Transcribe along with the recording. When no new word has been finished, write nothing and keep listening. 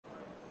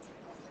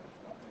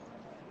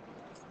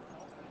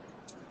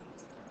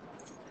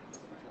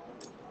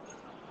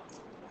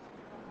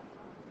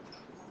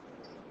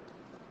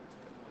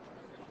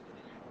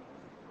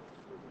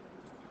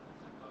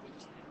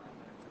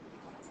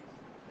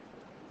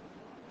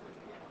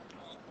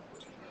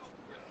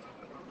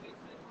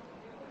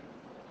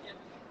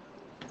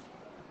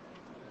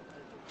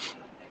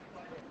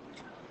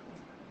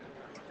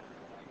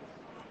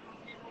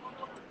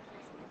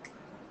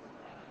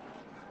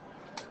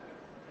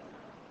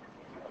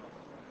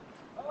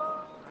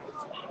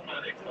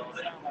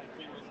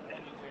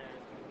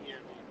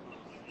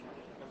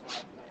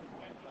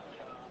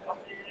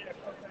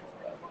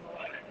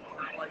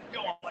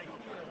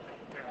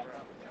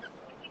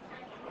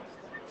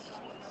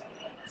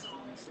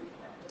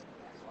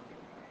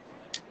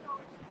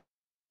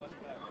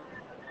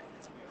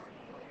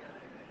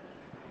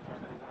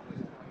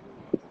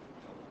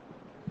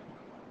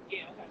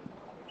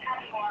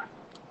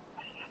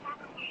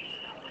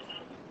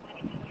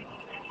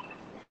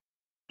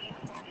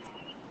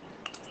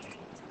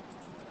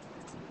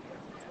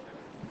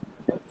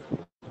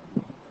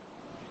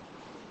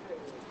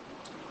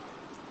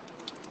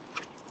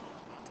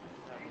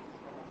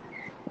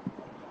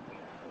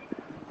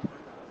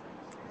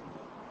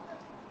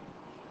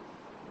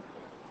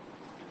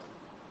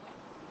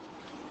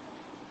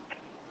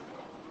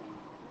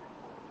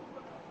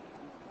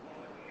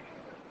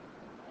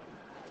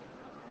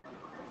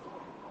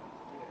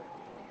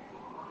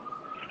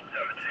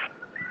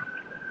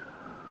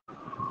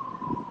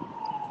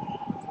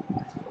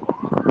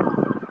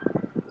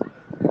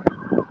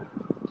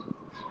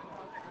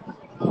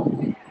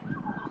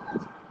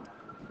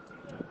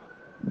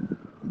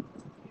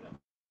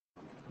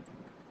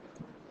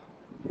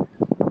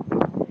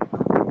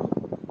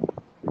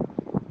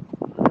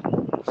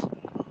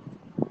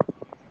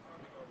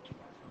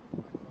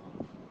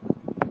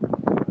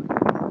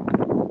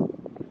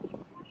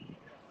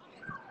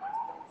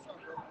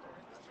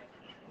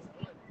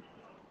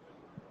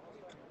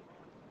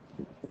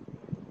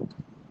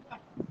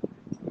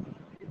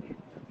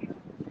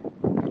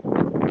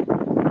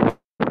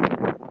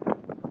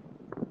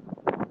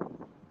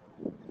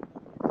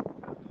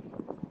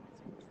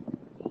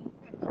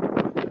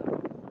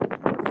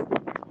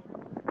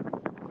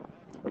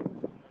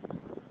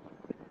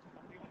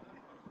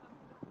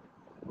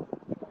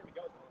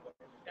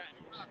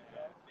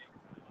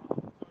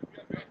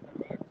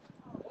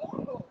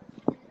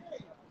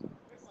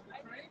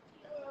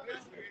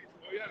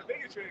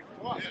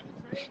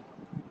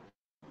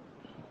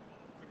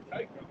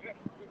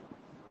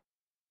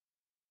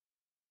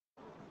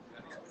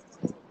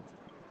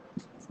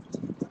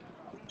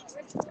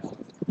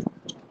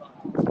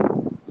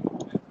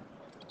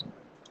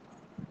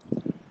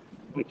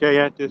Okay,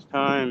 at this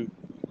time,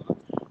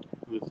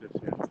 who's this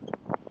here?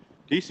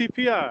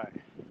 DCPI.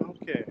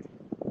 Okay.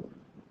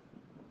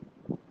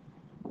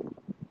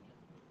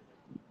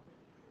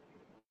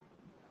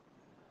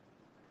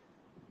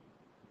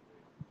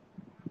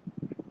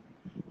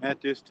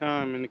 At this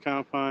time, in the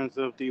confines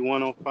of the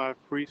 105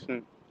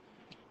 precinct,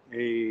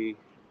 a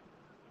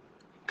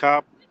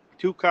cop,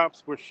 two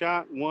cops were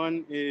shot.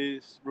 One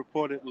is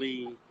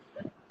reportedly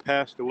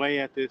passed away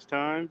at this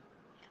time.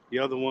 The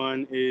other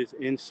one is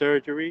in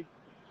surgery.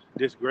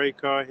 This gray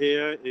car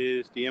here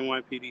is the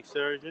NYPD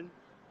surgeon.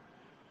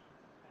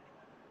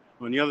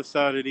 On the other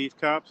side of these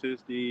cops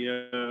is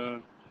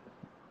the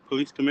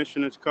police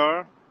commissioner's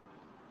car.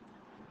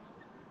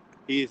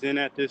 He is in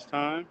at this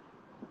time.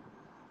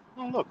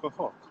 Oh, look, a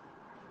hawk.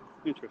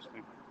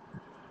 Interesting.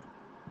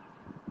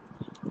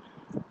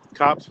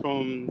 Cops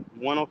from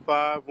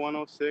 105,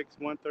 106,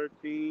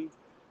 113,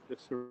 the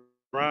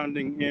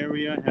surrounding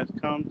area has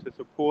come to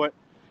support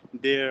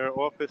their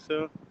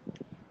officer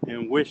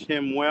and wish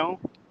him well.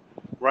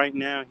 Right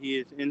now he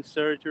is in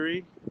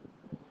surgery.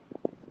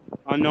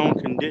 Unknown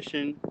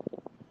condition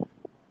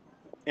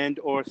and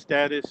or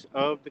status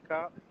of the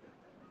cop,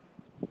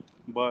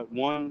 but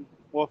one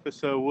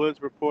officer was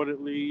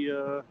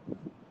reportedly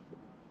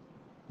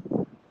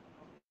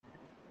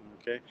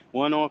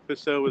one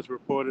officer was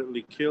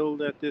reportedly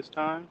killed at this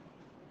time.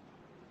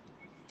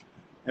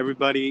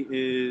 Everybody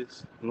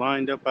is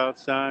lined up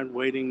outside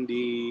waiting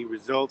the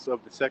results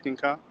of the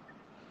second cop.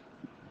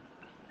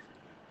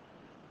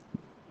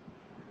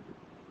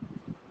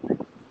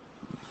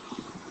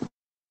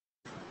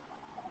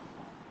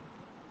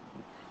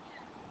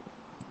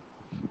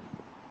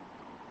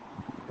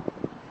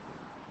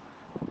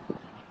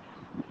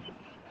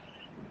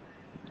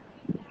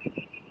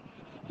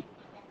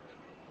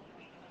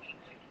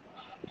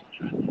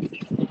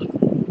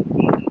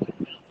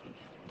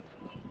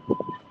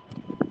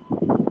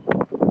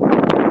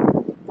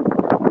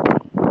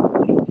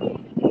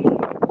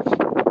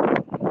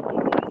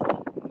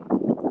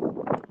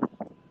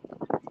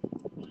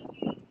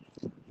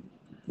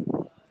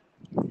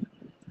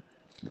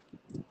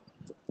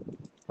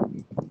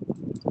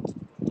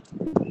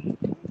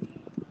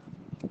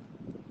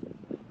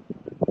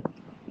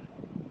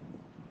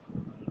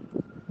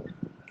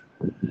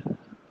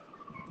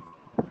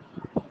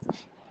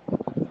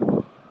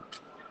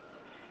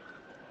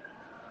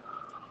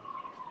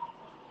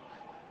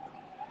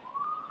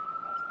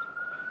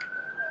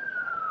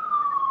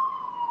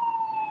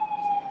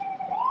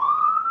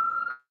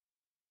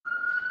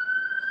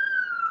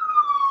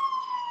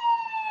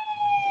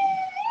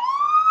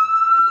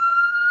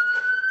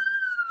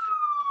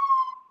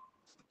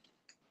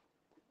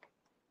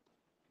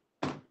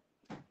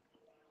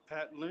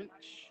 Pat Lynch,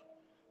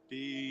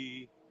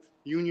 the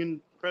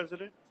union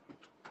president.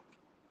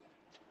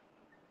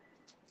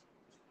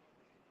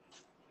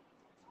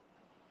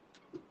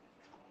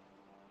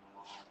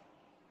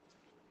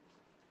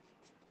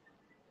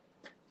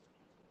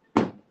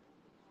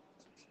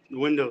 The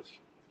windows.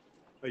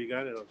 Oh, you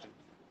got it? Okay.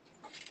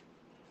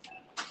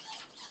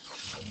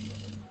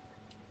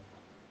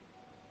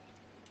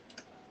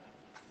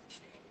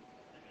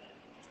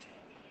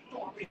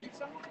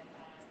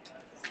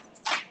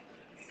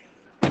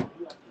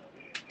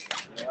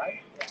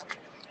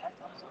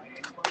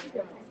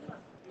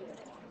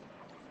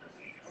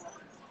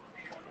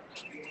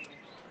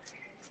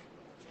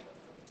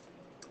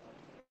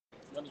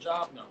 You on the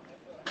job? No.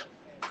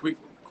 Can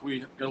we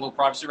get a little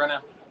privacy right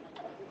now?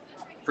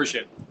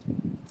 Appreciate it.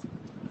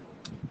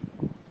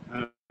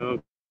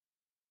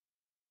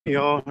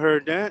 Y'all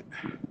heard that?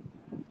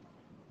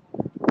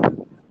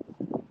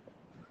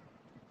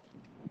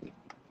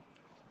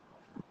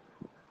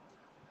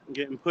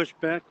 Getting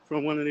pushback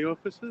from one of the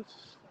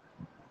officers.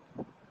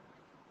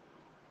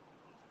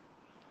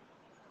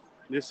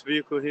 This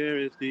vehicle here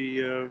is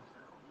the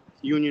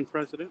union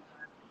president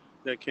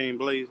that came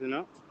blazing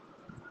up.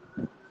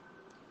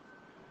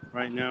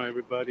 Right now,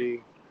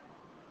 everybody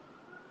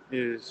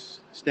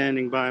is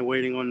standing by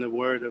waiting on the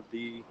word of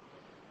the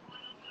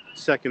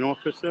second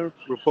officer.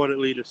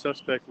 Reportedly, the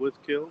suspect was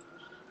killed.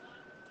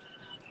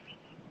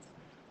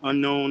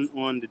 Unknown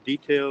on the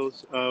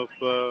details of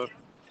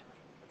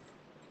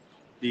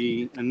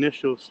the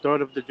initial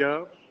start of the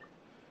job,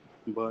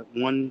 but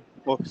one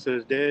officer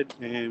is dead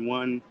and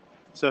one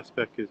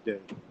suspect is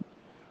dead.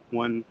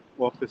 One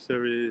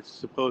officer is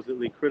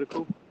supposedly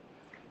critical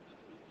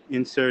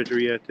in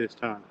surgery at this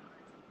time.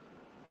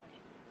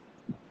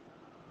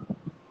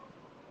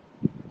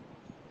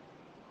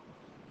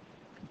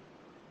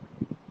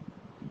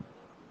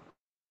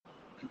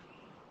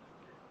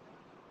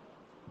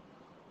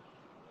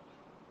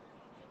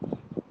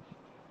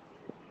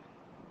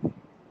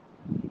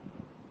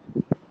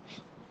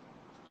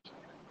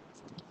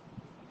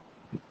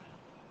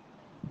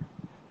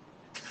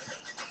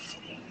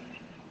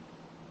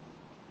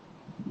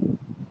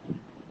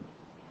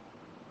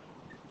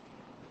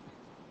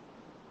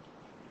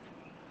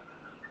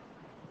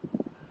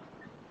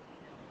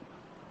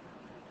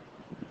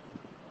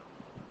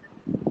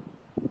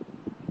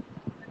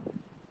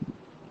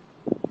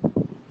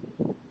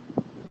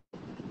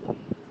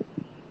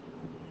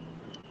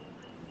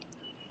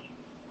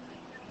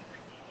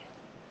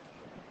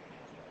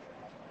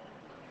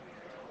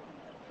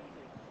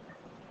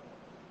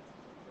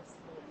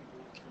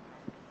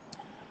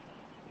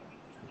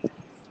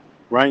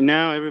 Right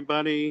now,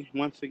 everybody,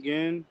 once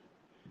again,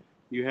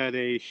 you had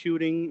a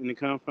shooting in the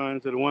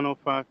confines of the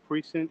 105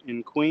 precinct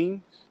in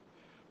Queens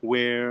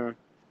where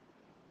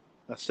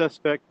a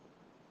suspect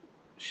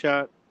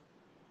shot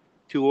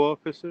two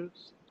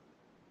officers.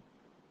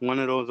 One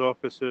of those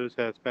officers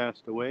has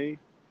passed away.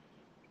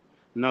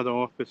 Another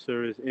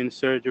officer is in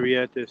surgery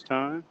at this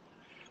time.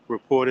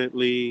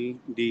 Reportedly,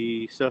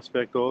 the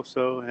suspect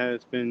also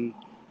has been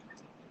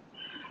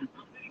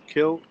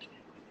killed.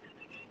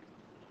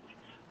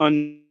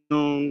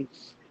 Unknown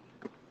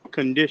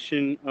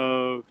condition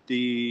of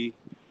the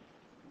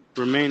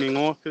remaining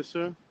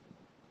officer.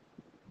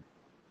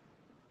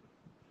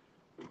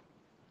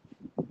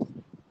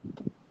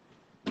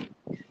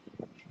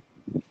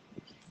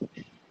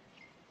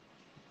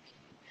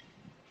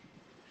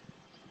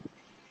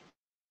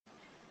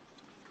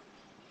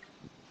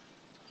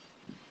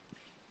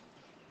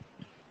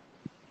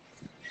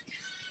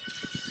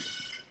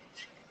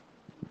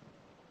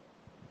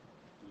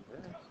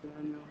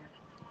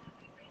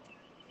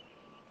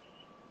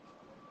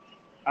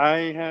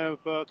 I have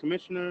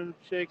Commissioner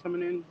Shea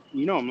coming in.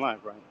 You know I'm live,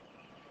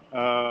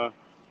 right?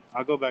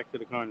 I'll go back to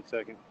the car in a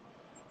second.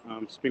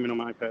 I'm streaming on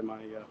my iPad. My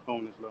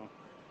phone is low.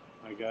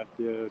 I got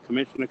the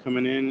commissioner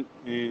coming in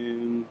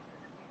and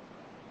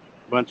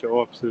a bunch of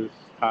officers,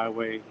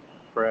 highway,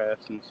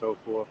 brass, and so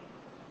forth.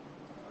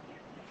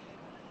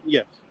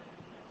 Yes.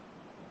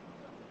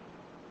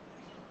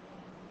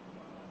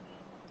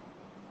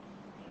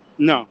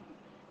 No.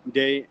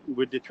 They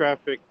with the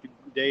traffic.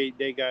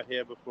 They got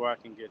here before I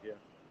can get here.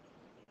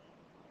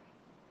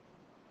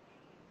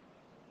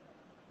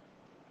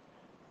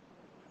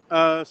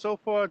 So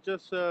far,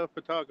 just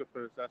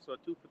photographers. I saw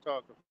two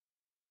photographers.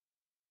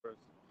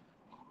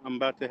 I'm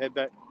about to head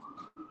back.